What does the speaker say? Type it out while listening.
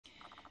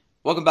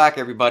Welcome back,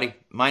 everybody.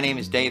 My name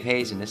is Dave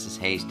Hayes and this is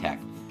Hayes Tech.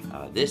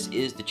 This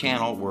is the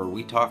channel where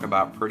we talk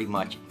about pretty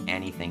much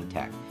anything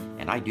tech,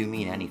 and I do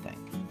mean anything.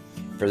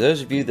 For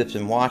those of you that's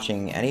been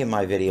watching any of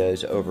my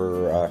videos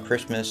over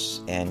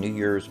Christmas and New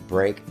Year's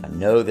break,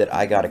 know that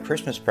I got a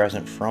Christmas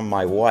present from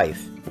my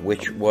wife,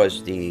 which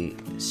was the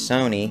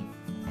Sony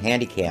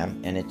Handicam,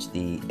 and it's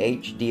the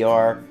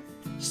HDR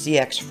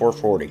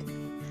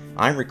CX440.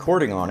 I'm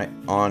recording on it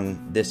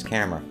on this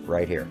camera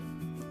right here.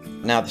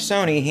 Now, the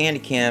Sony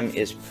Handicam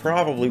is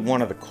probably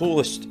one of the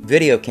coolest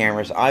video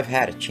cameras I've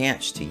had a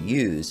chance to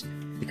use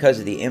because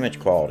of the image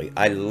quality.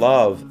 I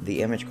love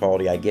the image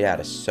quality I get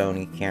out of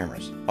Sony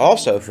cameras.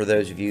 Also, for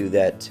those of you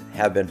that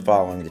have been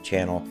following the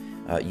channel,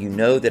 you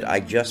know that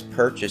I just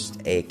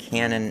purchased a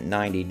Canon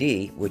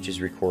 90D, which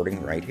is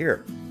recording right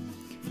here.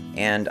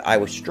 And I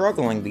was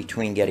struggling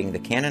between getting the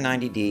Canon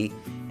 90D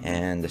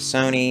and the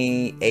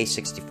Sony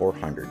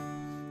a6400.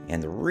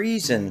 And the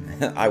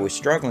reason I was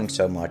struggling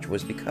so much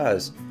was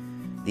because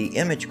the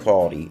image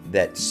quality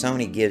that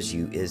Sony gives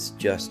you is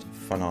just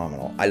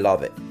phenomenal. I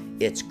love it.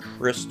 It's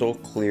crystal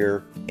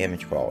clear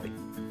image quality.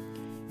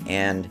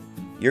 And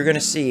you're going to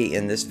see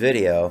in this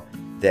video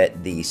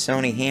that the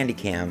Sony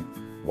Handicam,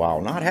 while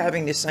not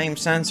having the same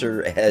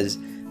sensor as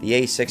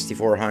the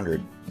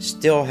a6400,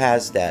 still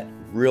has that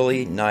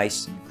really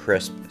nice,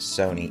 crisp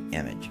Sony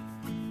image.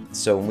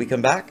 So when we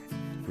come back,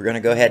 we're going to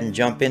go ahead and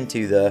jump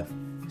into the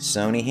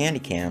Sony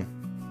Handicam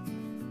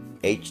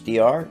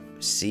HDR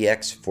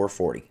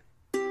CX440.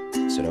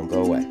 So don't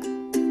go away.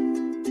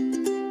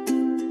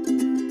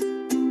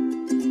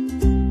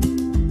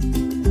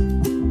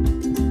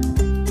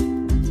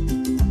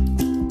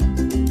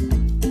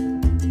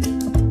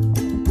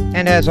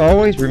 And as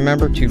always,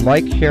 remember to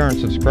like, share, and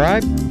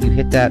subscribe. You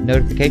hit that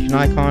notification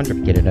icon to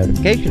get a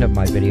notification of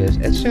my videos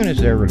as soon as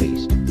they're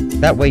released.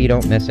 That way you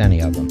don't miss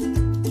any of them.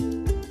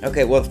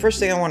 Okay, well, the first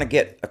thing I want to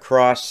get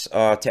across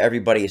to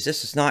everybody is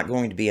this is not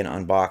going to be an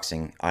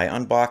unboxing. I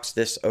unboxed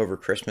this over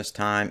Christmas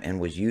time and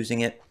was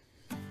using it.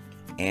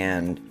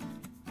 And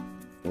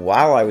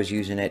while I was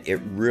using it,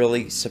 it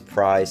really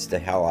surprised the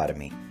hell out of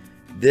me.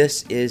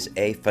 This is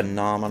a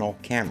phenomenal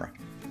camera.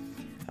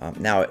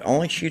 Now, it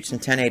only shoots in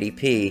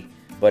 1080p,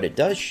 but it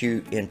does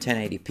shoot in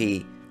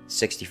 1080p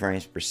 60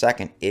 frames per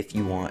second if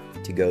you want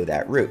to go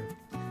that route.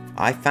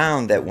 I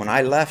found that when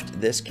I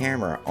left this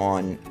camera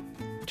on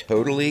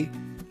totally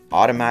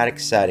automatic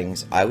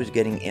settings, I was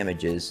getting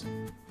images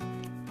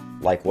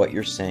like what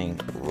you're seeing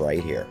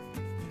right here.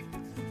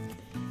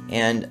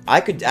 And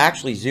I could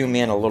actually zoom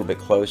in a little bit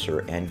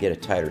closer and get a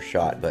tighter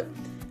shot, but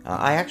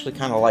I actually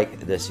kind of like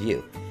this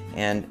view.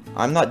 And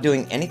I'm not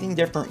doing anything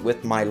different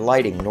with my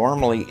lighting.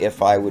 Normally,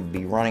 if I would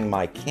be running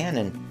my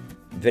Canon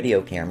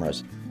video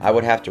cameras, I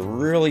would have to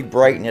really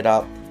brighten it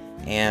up,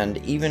 and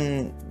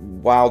even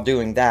while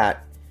doing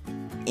that,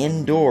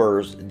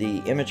 indoors, the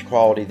image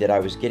quality that I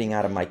was getting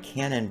out of my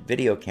Canon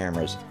video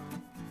cameras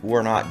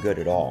were not good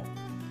at all.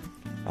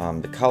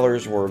 The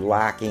colors were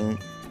lacking.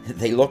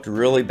 They looked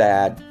really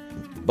bad.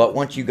 But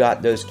once you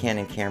got those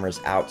Canon cameras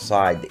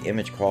outside, the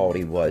image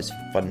quality was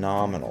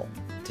phenomenal,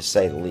 to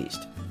say the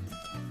least.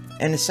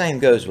 And the same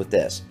goes with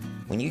this.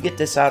 When you get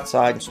this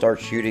outside and start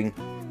shooting,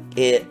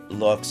 it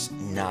looks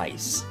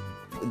nice.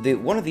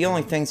 One of the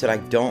only things that I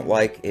don't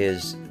like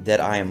is that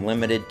I am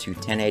limited to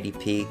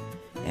 1080p,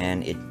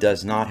 and it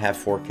does not have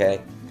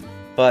 4K.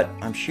 But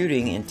I'm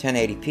shooting in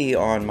 1080p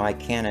on my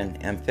Canon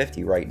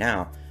M50 right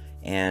now,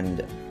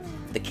 and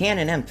the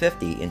Canon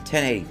M50 in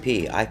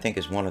 1080p I think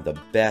is one of the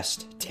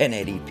best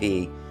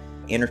 1080p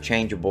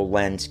interchangeable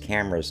lens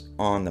cameras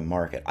on the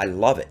market. I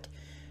love it.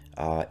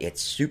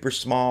 It's super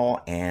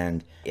small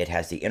and it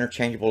has the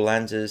interchangeable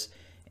lenses,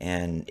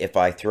 and if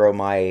I throw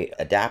my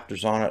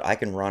adapters on it, I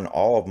can run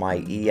all of my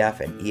EF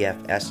and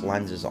EFS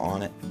lenses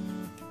on it.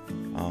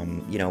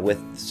 You know,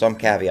 with some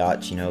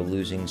caveats, you know,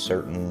 losing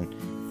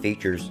certain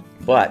features,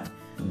 but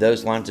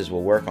those lenses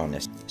will work on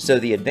this. So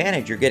the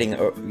advantage you're getting,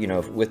 you know,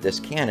 with this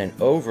Canon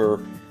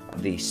over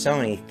the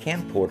Sony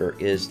camcorder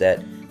is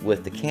that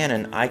with the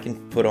Canon, I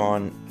can put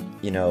on,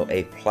 you know,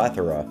 a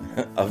plethora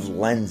of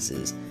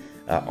lenses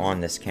on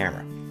this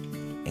camera.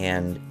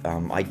 And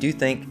I do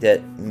think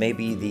that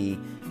maybe the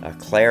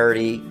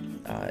clarity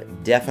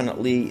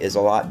definitely is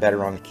a lot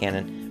better on the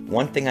Canon.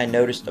 One thing I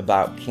noticed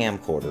about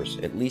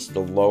camcorders, at least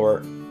the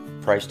lower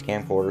priced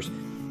camcorders,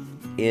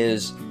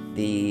 is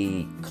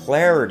the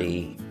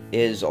clarity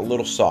is a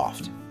little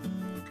soft.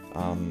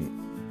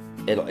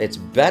 It's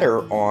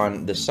better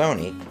on the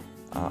Sony.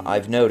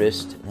 I've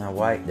noticed, now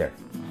why, there.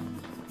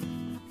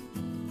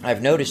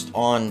 I've noticed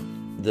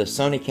on the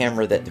Sony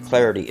camera that the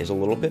clarity is a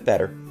little bit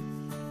better.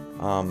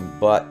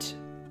 But,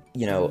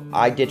 you know,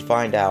 I did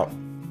find out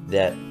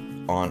that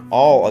on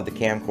all of the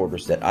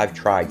camcorders that I've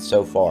tried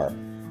so far,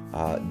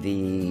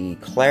 the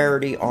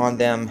clarity on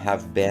them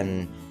have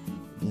been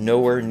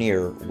nowhere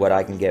near what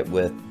I can get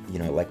with, you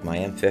know, like my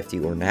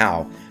M50 or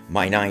now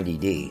my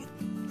 90D.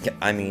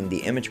 I mean, the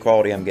image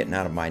quality I'm getting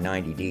out of my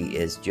 90D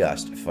is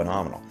just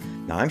phenomenal.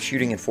 Now, I'm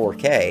shooting in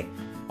 4K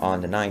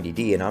on the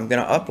 90D, and I'm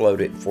going to upload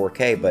it in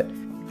 4K, but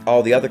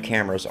all the other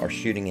cameras are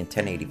shooting in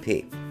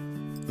 1080p.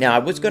 Now, I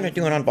was going to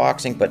do an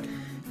unboxing, but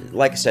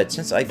like I said,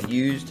 since I've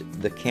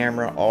used the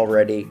camera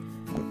already,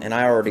 and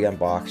I already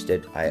unboxed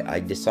it, I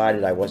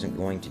decided I wasn't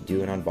going to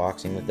do an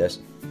unboxing with this.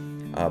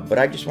 But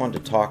I just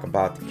wanted to talk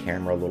about the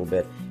camera a little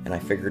bit, and I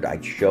figured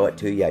I'd show it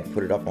to you. I'd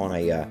put it up on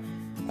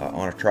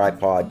a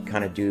tripod,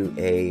 kind of do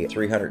a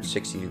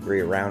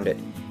 360-degree around it,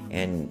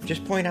 and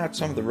just point out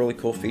some of the really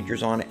cool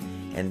features on it.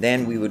 And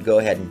then we would go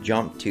ahead and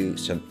jump to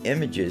some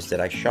images that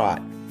I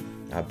shot,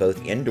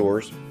 both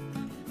indoors,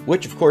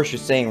 which of course you're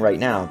seeing right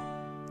now,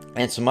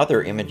 and some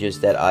other images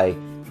that I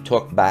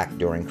took back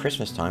during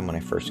Christmas time when I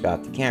first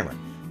got the camera.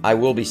 I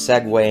will be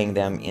segueing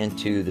them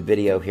into the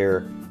video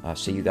here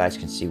so you guys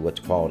can see what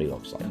the quality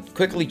looks like.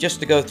 Quickly,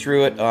 just to go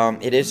through it,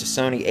 it is a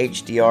Sony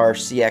HDR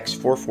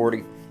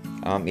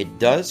CX440. It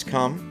does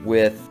come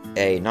with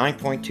a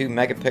 9.2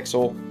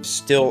 megapixel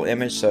still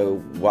image, so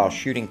while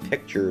shooting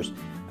pictures,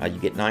 you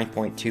get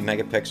 9.2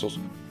 megapixels.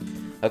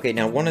 Okay,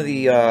 now one of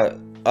the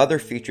other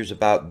features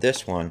about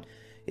this one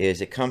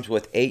is it comes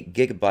with 8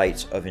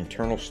 gigabytes of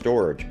internal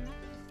storage.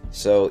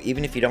 So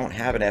even if you don't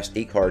have an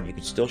SD card, you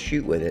can still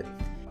shoot with it.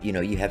 You know,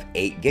 you have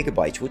 8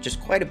 gigabytes, which is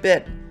quite a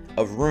bit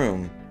of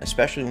room,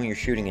 especially when you're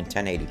shooting in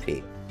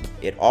 1080p.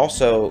 It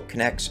also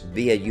connects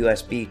via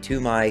USB to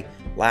my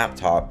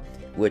laptop,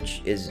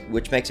 which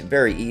makes it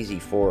very easy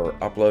for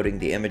uploading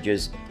the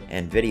images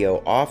and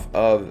video off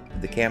of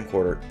the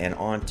camcorder and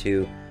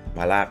onto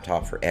my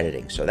laptop for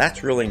editing. So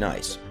that's really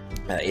nice.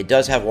 It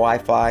does have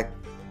Wi-Fi,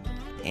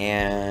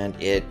 and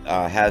it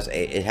has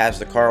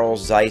the Carl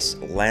Zeiss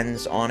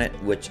lens on it,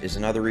 which is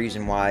another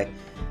reason why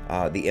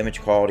the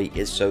image quality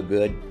is so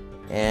good.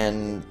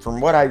 And from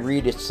what I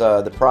read, it's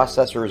the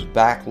processor is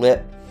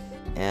backlit,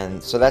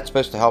 and so that's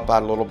supposed to help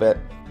out a little bit.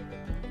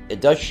 It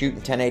does shoot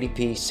in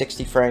 1080p,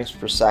 60 frames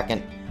per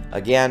second.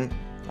 Again,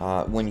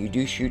 when you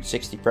do shoot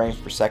 60 frames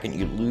per second,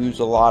 you lose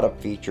a lot of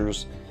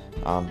features,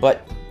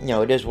 but you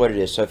know, it is what it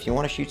is. So if you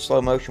want to shoot slow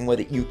motion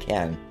with it, you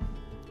can.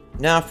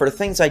 Now, for the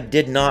things I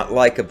did not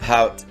like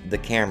about the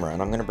camera,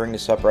 and I'm going to bring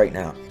this up right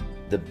now.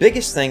 The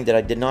biggest thing that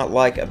I did not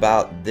like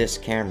about this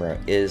camera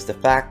is the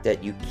fact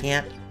that you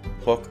can't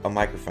hook a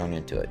microphone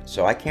into it.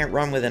 So I can't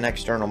run with an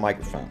external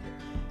microphone.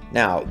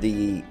 Now,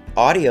 the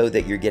audio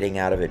that you're getting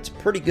out of it's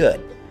pretty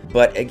good,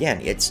 but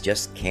again, it's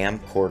just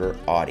camcorder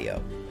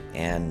audio,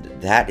 and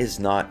that is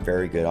not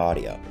very good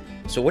audio.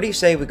 So what do you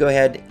say we go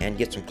ahead and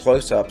get some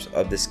close-ups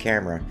of this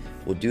camera?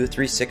 We'll do a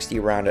 360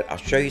 around it. I'll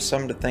show you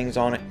some of the things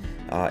on it,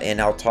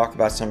 and I'll talk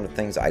about some of the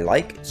things I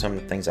like, some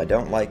of the things I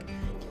don't like.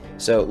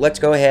 So let's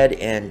go ahead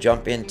and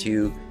jump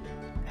into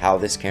how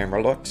this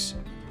camera looks,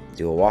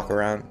 do a walk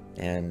around,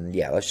 and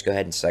yeah, let's just go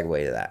ahead and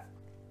segue to that.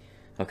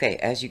 Okay,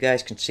 as you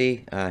guys can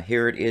see,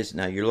 here it is.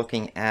 Now you're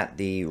looking at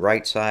the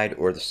right side,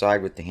 or the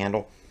side with the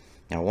handle.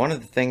 Now, one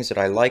of the things that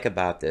I like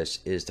about this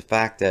is the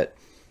fact that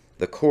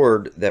the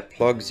cord that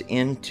plugs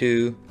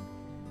into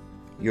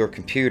your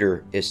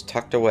computer is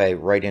tucked away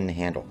right in the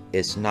handle.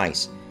 It's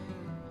nice.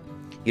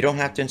 You don't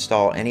have to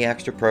install any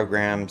extra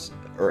programs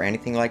or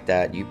anything like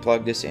that. You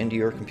plug this into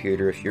your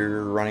computer. If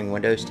you're running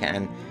Windows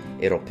 10,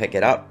 it'll pick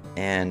it up,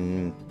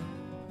 and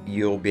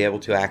you'll be able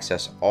to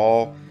access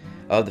all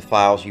of the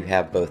files you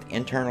have both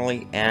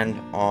internally and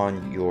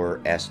on your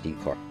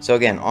SD card. So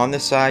again, on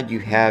this side you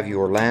have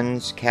your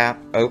lens cap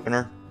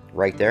opener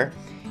right there,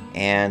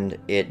 and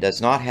it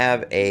does not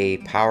have a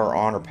power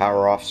on or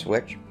power off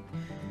switch.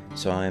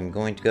 So I'm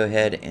going to go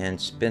ahead and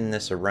spin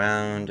this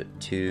around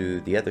to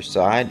the other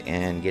side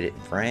and get it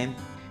in frame.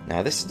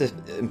 Now this is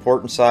the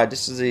important side.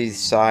 This is the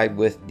side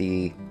with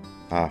the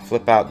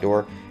flip out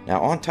door.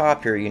 Now on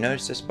top here, you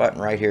notice this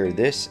button right here.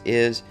 This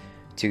is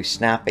to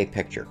snap a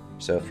picture.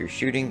 So if you're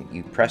shooting,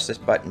 you press this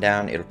button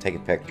down, it'll take a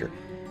picture.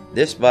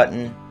 This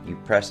button, you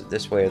press it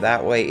this way or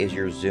that way, is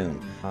your zoom.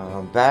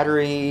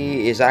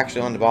 Battery is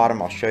actually on the bottom.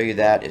 I'll show you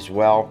that as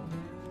well.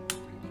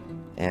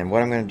 And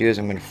what I'm going to do is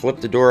I'm going to flip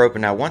the door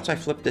open. Now once I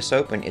flip this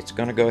open, it's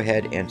going to go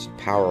ahead and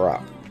power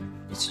up.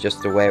 It's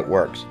just the way it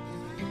works.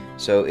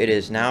 So it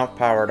is now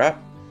powered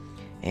up,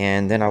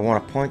 and then I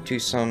want to point to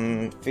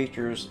some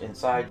features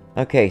inside.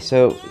 Okay,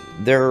 so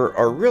there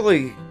are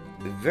really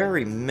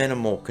very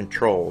minimal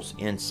controls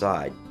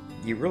inside.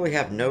 You really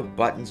have no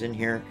buttons in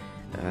here.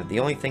 The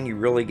only thing you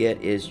really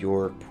get is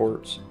your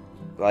ports.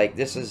 Like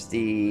this is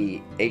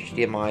the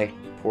HDMI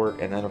port,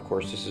 and then of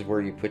course this is where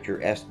you put your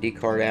SD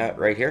card at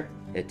right here.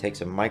 It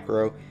takes a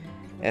micro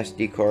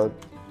SD card,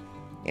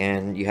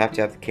 and you have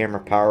to have the camera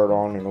powered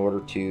on in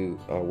order to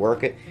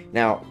work it.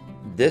 Now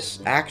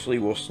this actually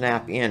will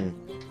snap in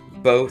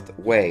both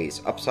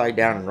ways, upside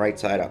down and right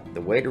side up.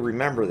 The way to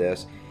remember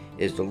this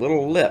is the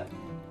little lip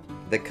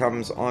that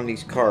comes on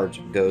these cards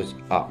goes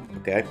up,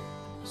 okay?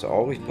 So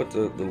always put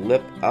the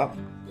lip up,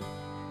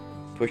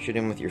 push it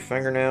in with your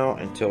fingernail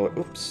until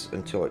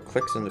it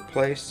clicks into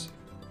place.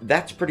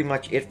 That's pretty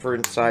much it for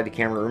inside the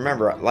camera.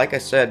 Remember, like I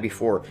said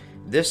before,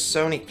 this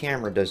Sony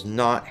camera does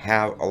not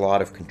have a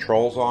lot of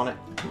controls on it.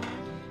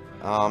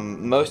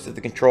 Most of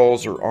the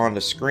controls are on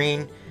the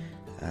screen.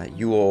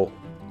 You will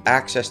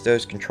access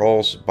those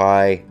controls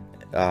by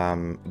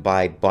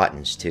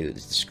buttons too. The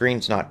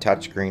screen's not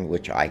touchscreen,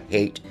 which I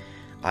hate.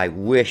 I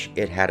wish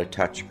it had a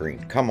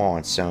touchscreen. Come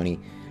on, Sony.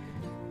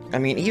 I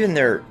mean, even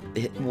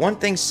one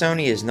thing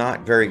Sony is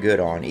not very good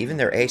on, even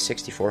their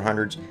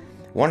A6400s,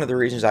 one of the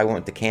reasons I went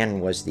with the Canon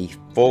was the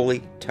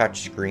fully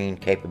touchscreen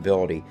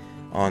capability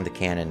on the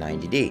Canon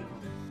 90D.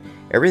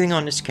 Everything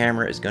on this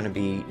camera is going to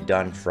be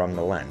done from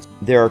the lens.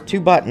 There are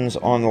two buttons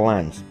on the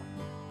lens.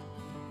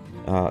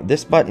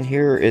 This button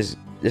here is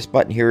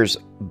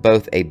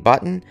both a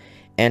button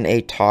and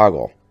a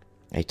toggle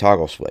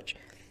switch.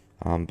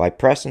 By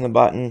pressing the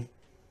button,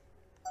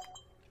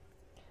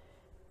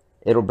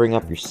 it'll bring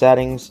up your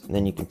settings, and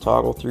then you can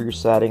toggle through your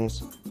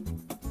settings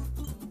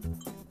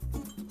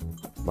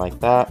like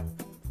that.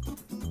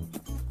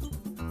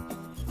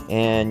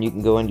 And you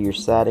can go into your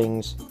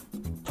settings,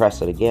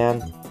 press it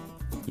again,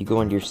 you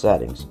go into your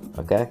settings,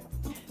 okay?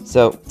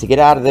 So to get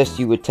out of this,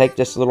 you would take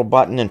this little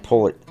button and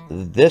pull it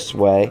this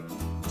way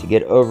to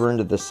get over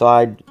into the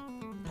side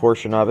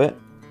portion of it,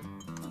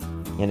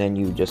 and then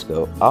you just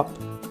go up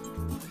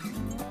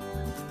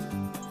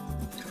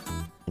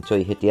until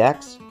you hit the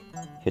X,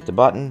 hit the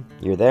button,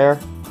 you're there.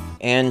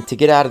 And to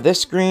get out of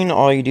this screen,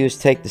 all you do is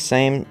take the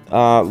same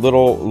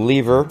little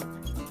lever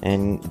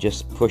and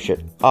just push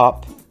it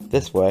up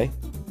this way,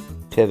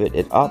 pivot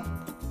it up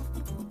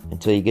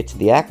until you get to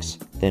the X,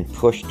 then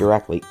push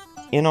directly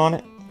in on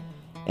it,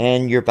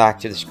 and you're back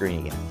to the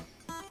screen again.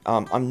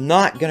 I'm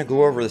not going to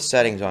go over the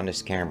settings on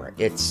this camera.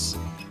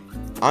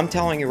 I'm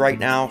telling you right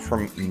now,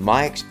 from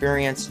my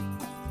experience,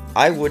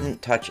 I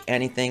wouldn't touch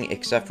anything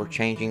except for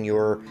changing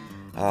your,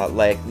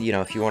 like, you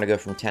know, if you want to go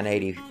from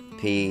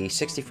 1080p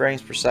 60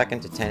 frames per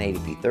second to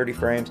 1080p 30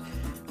 frames,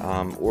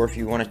 or if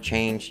you want to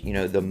change, you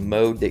know, the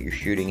mode that you're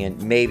shooting in,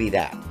 maybe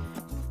that.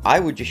 I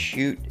would just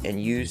shoot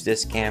and use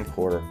this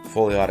camcorder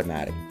fully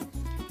automatic,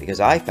 because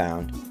I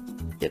found,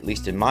 at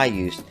least in my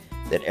use,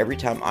 that every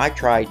time I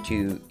tried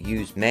to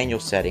use manual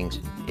settings,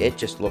 it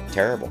just looked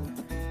terrible.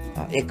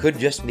 It could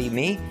just be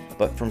me,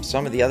 but from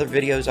some of the other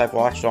videos I've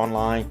watched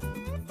online,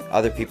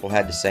 other people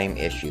had the same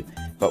issue.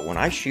 But when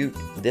I shoot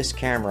this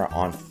camera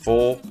on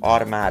full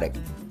automatic,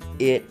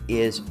 it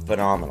is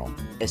phenomenal,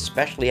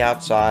 especially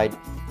outside.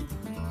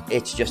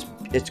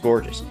 It's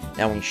gorgeous.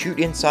 Now when you shoot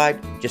inside,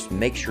 just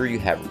make sure you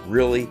have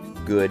really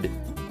good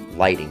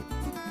lighting.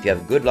 If you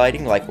have good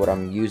lighting like what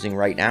I'm using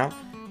right now,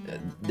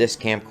 this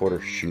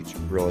camcorder shoots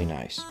really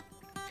nice.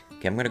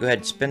 Okay, I'm going to go ahead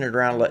and spin it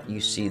around, let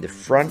you see the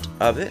front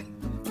of it.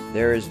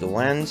 There is the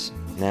lens.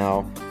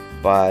 Now,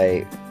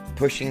 by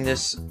pushing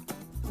this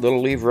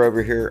little lever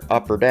over here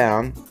up or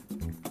down,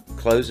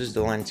 closes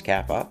the lens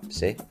cap up,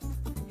 see?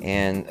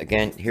 And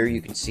again, here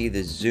you can see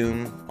the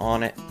zoom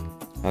on it.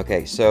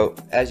 Okay, so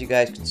as you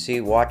guys can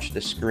see, watch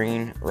the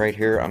screen right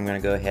here. I'm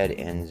going to go ahead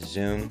and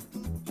zoom.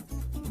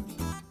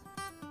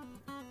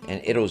 And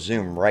it'll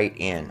zoom right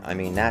in. I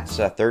mean, that's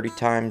a 30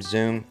 times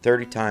zoom,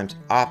 30 times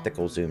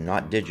optical zoom,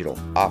 not digital,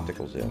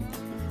 optical zoom.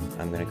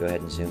 I'm going to go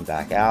ahead and zoom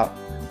back out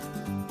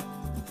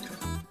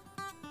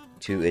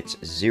to its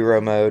 0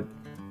 mode.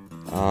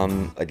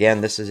 Again,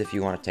 this is if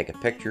you want to take a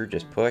picture,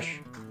 just push,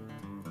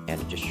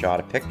 and it just shot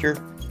a picture.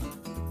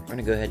 I'm going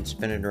to go ahead and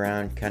spin it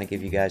around, kind of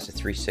give you guys a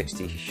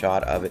 360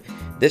 shot of it.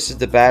 This is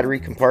the battery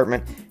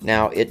compartment.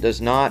 Now, it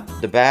does not,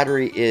 the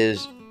battery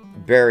is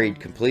buried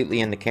completely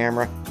in the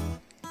camera.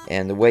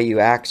 And the way you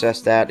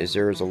access that is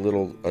there is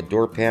a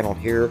door panel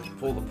here.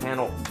 Pull the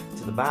panel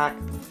to the back,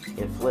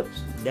 it flips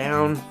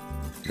down.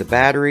 The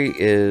battery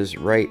is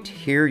right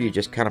here. You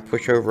just kind of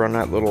push over on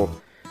that little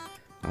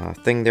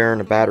thing there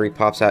and the battery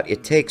pops out.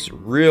 It takes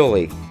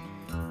really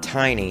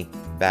tiny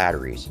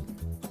batteries.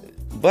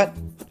 But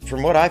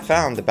from what I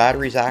found, the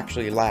batteries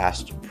actually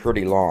last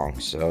pretty long.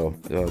 So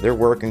they're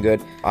working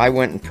good. I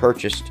went and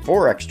purchased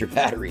 4 extra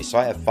batteries. So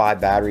I have 5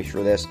 batteries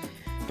for this.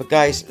 But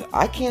guys,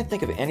 I can't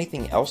think of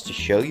anything else to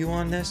show you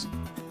on this.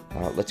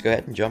 Let's go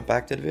ahead and jump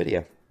back to the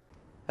video.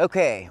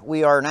 Okay,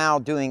 we are now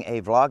doing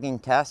a vlogging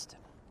test.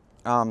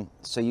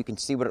 So you can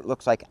see what it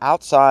looks like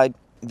outside.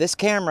 This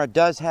camera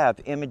does have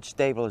image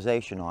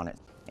stabilization on it.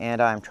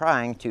 And I'm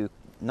trying to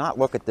not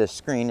look at this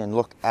screen and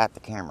look at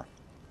the camera.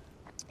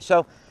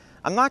 So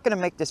I'm not going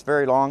to make this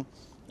very long.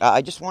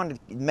 I just wanted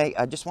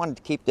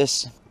to keep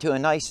this to a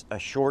nice,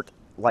 short,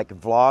 like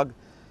vlog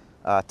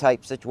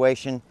type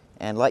situation,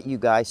 and let you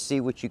guys see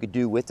what you could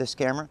do with this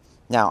camera.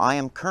 Now, I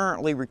am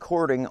currently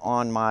recording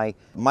on my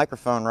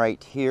microphone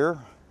right here.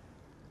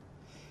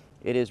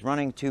 It is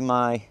running to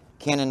my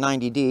Canon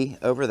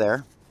 90D over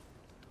there.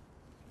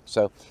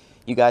 So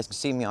you guys can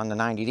see me on the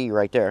 90D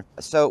right there.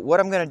 So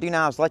what I'm gonna do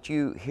now is let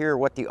you hear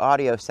what the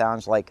audio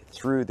sounds like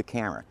through the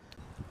camera.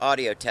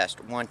 Audio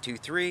test 1 2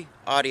 3,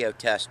 audio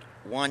test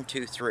 1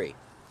 2 3.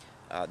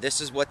 This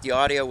is what the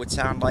audio would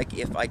sound like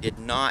if I did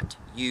not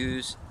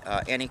use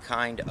any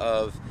kind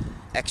of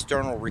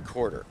external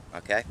recorder,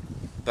 okay?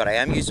 But I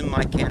am using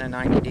my Canon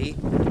 90D,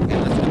 and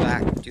let's go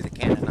back to the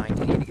Canon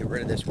 90D to get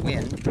rid of this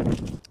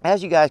wind.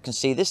 As you guys can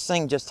see, this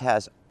thing just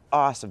has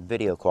awesome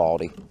video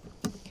quality,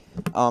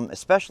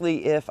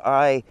 especially if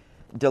I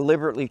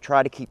deliberately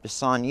try to keep the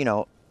sun, you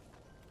know,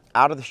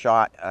 out of the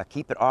shot,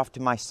 keep it off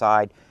to my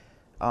side.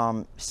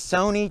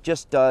 Sony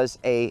just does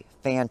a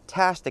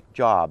fantastic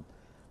job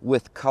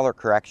with color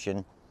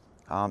correction,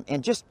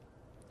 and just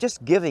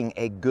giving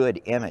a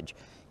good image.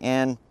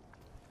 And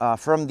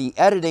from the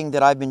editing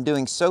that I've been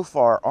doing so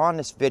far on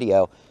this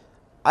video,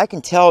 I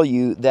can tell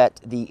you that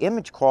the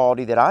image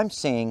quality that I'm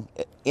seeing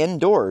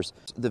indoors,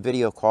 the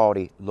video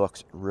quality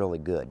looks really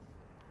good.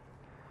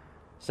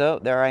 So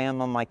there I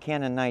am on my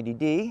Canon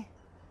 90D.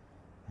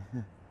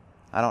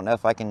 I don't know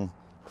if I can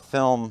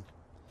film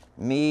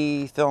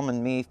me,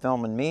 filming me,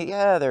 filming me.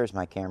 Yeah, there's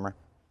my camera.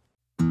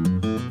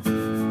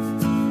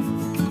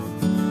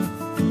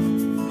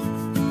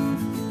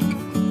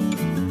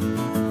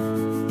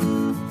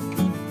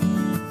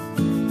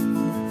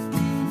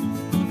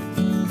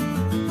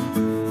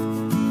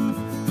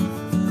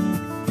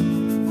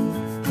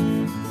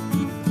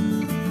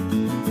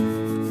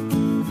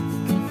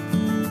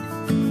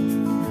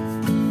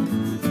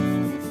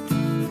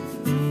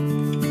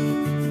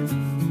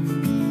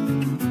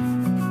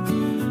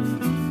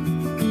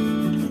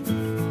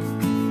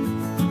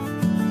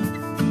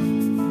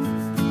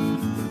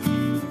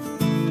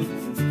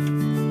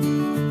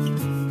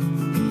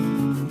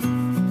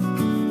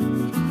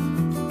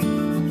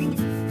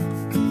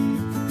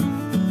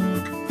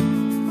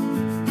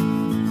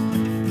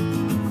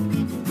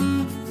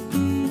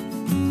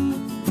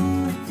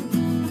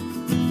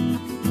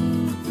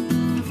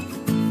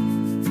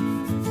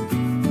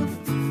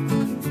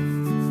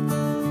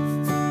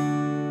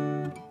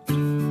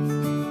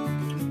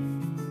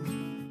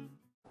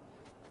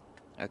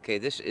 Okay,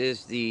 this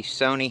is the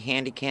Sony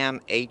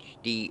Handicam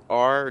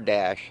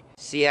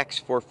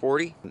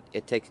HDR-CX440.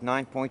 It takes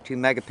 9.2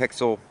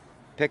 megapixel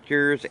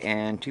pictures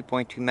and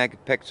 2.2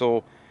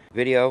 megapixel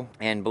video.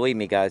 And believe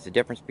me guys, the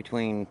difference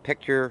between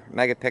picture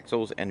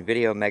megapixels and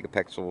video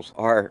megapixels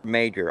are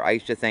major. I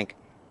used to think,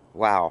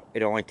 wow,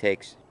 it only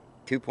takes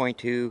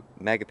 2.2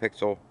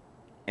 megapixel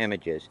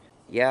images.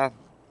 Yeah,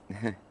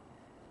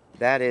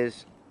 that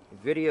is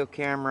video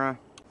camera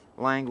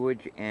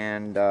language,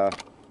 and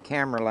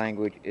camera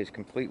language is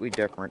completely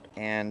different.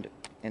 And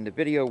in the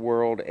video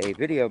world, a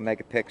video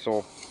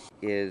megapixel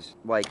is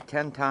like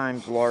 10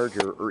 times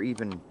larger, or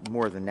even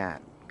more than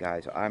that.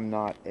 Guys, I'm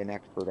not an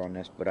expert on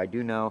this, but I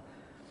do know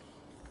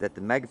that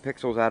the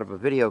megapixels out of a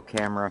video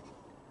camera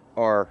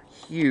are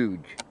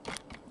huge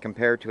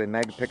compared to a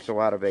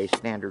megapixel out of a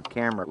standard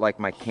camera like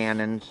my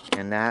Canons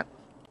and that.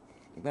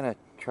 I'm gonna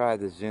try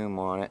the zoom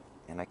on it,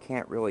 and I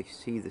can't really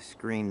see the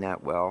screen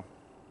that well.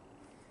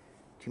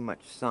 Too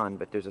much sun,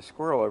 but there's a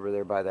squirrel over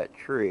there by that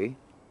tree,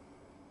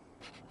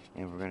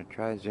 and we're going to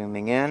try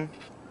zooming in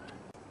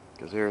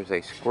because there's a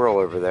squirrel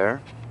over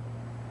there.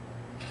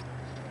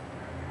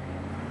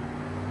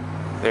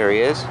 There he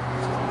is.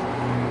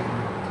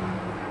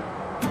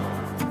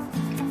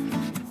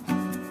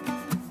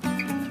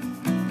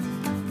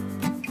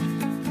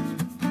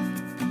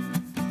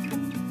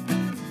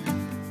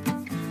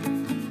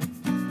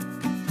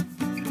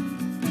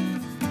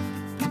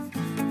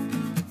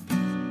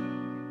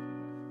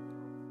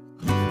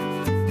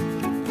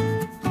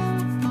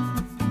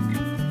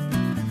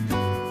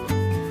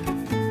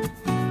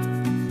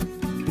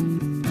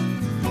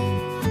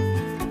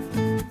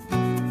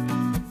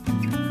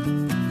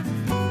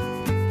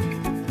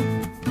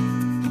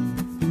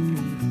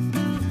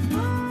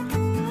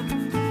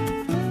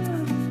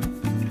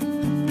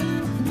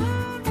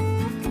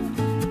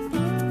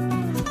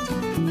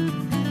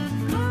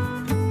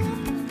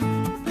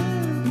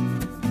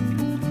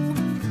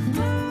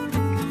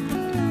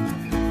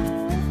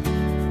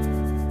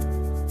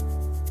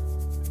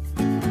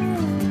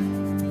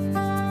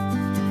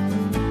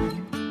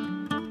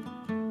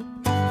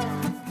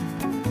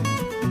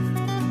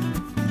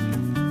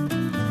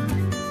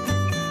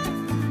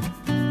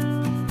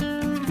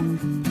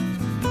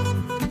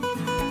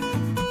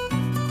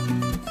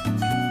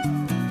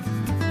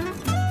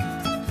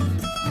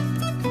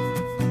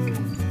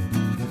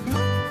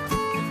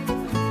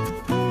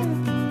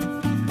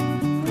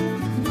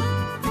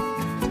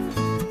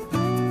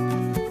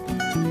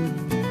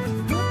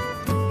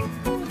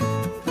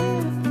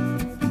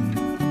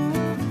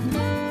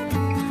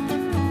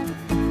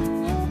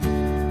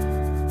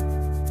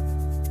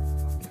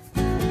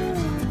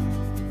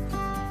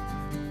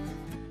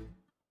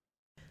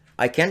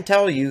 I can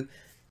tell you,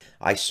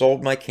 I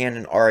sold my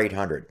Canon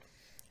R800.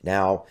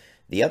 Now,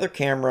 the other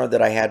camera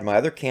that I had, my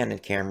other Canon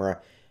camera,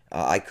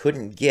 I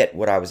couldn't get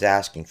what I was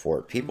asking for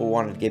it. People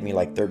wanted to give me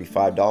like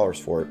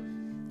 $35 for it,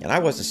 and I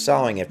wasn't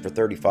selling it for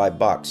 35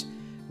 bucks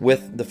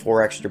with the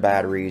 4 extra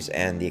batteries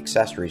and the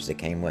accessories that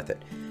came with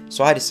it.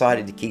 So I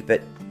decided to keep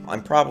it.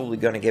 I'm probably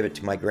going to give it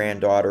to my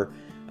granddaughter,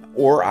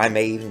 or I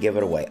may even give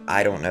it away.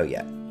 I don't know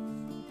yet.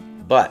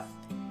 But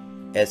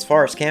as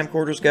far as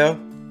camcorders go,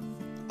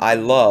 I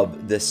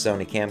love this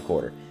Sony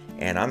camcorder,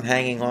 and I'm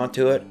hanging on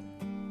to it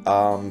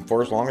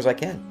for as long as I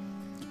can.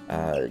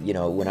 You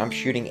know, when I'm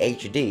shooting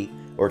HD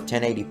or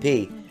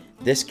 1080p,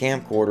 this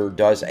camcorder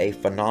does a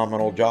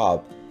phenomenal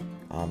job.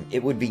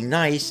 It would be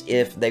nice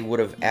if they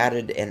would have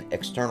added an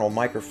external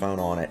microphone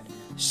on it.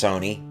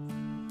 Sony,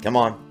 come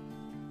on.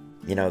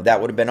 You know, that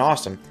would have been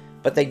awesome,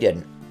 but they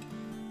didn't.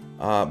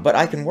 But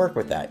I can work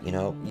with that, you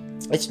know.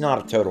 It's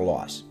not a total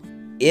loss.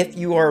 if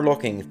you are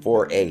looking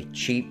for a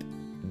cheap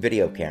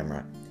video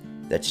camera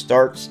that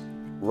starts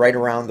right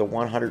around the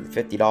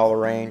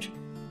 $150 range,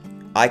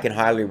 I can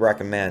highly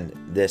recommend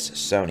this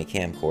Sony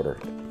camcorder.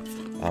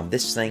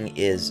 This thing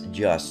is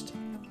just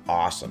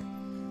awesome.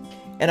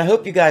 And I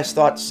hope you guys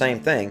thought the same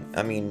thing.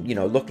 I mean, you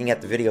know, looking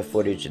at the video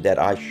footage that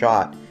I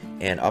shot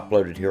and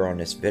uploaded here on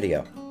this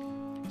video.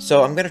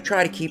 So I'm going to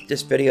try to keep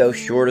this video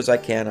short as I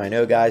can. I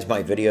know, guys,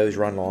 my videos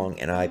run long,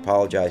 and I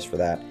apologize for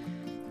that.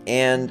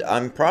 And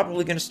I'm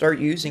probably going to start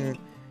using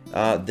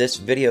this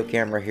video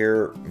camera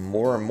here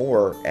more and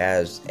more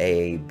as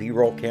a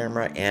B-roll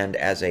camera and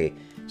as a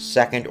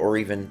second or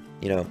even,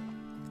 you know,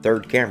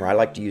 third camera. I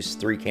like to use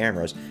 3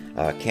 cameras.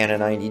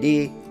 Canon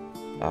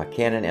 90D,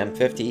 Canon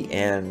M50,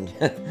 and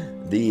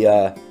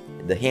the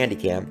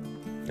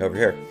Handicam over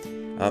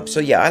here. So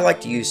yeah, I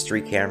like to use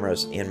 3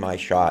 cameras in my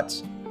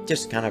shots.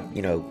 Just kind of,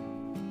 you know,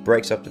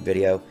 breaks up the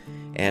video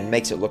and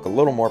makes it look a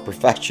little more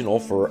professional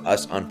for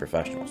us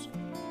unprofessionals.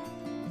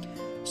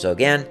 So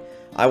again,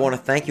 I want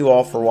to thank you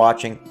all for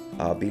watching.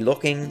 Be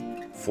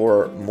looking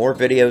for more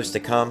videos to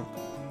come,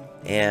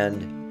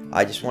 and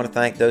I just want to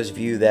thank those of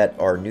you that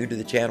are new to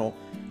the channel.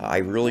 I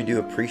really do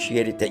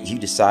appreciate it that you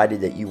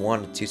decided that you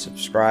wanted to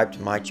subscribe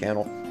to my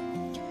channel.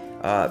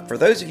 For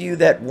those of you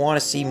that want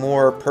to see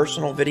more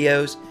personal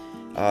videos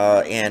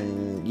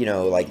and, you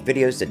know, like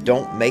videos that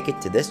don't make it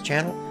to this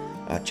channel,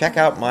 check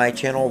out my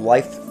channel,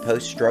 Life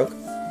Post Stroke.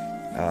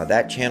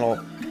 That channel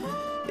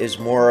is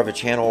more of a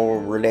channel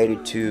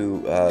related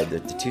to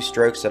the 2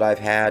 strokes that I've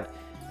had,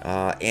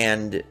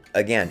 and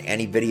again,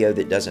 any video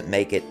that doesn't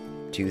make it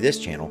to this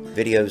channel.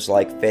 Videos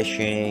like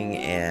fishing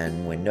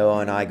and when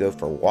Noah and I go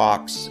for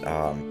walks.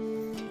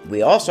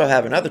 We also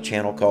have another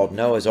channel called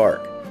Noah's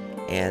Ark,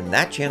 and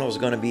that channel is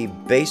going to be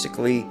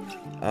basically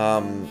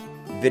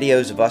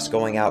videos of us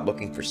going out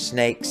looking for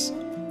snakes,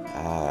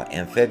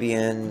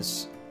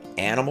 amphibians,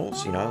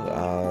 animals, you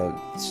know,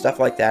 stuff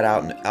like that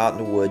out in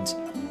the woods.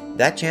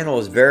 That channel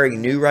is very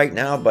new right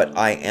now, but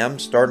I am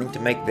starting to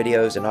make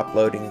videos and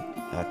uploading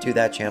to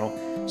that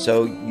channel,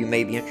 so you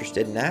may be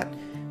interested in that.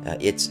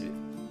 It's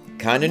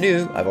kind of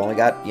new. I've only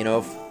got, you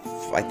know,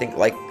 I think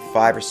like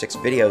 5 or 6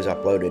 videos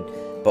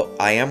uploaded, but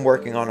I am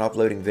working on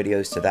uploading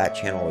videos to that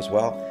channel as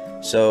well.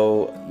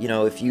 So, you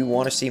know, if you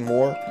want to see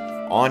more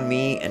on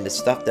me and the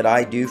stuff that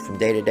I do from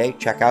day to day,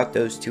 check out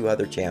those 2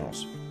 other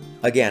channels.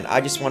 Again,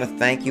 I just want to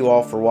thank you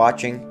all for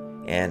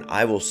watching, and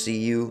I will see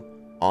you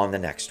on the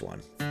next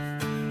one.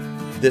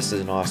 This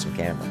is an awesome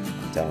camera,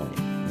 I'm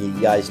telling you.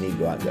 You guys need to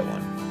go out and get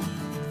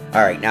one.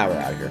 Alright, now we're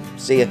out of here.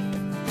 See ya.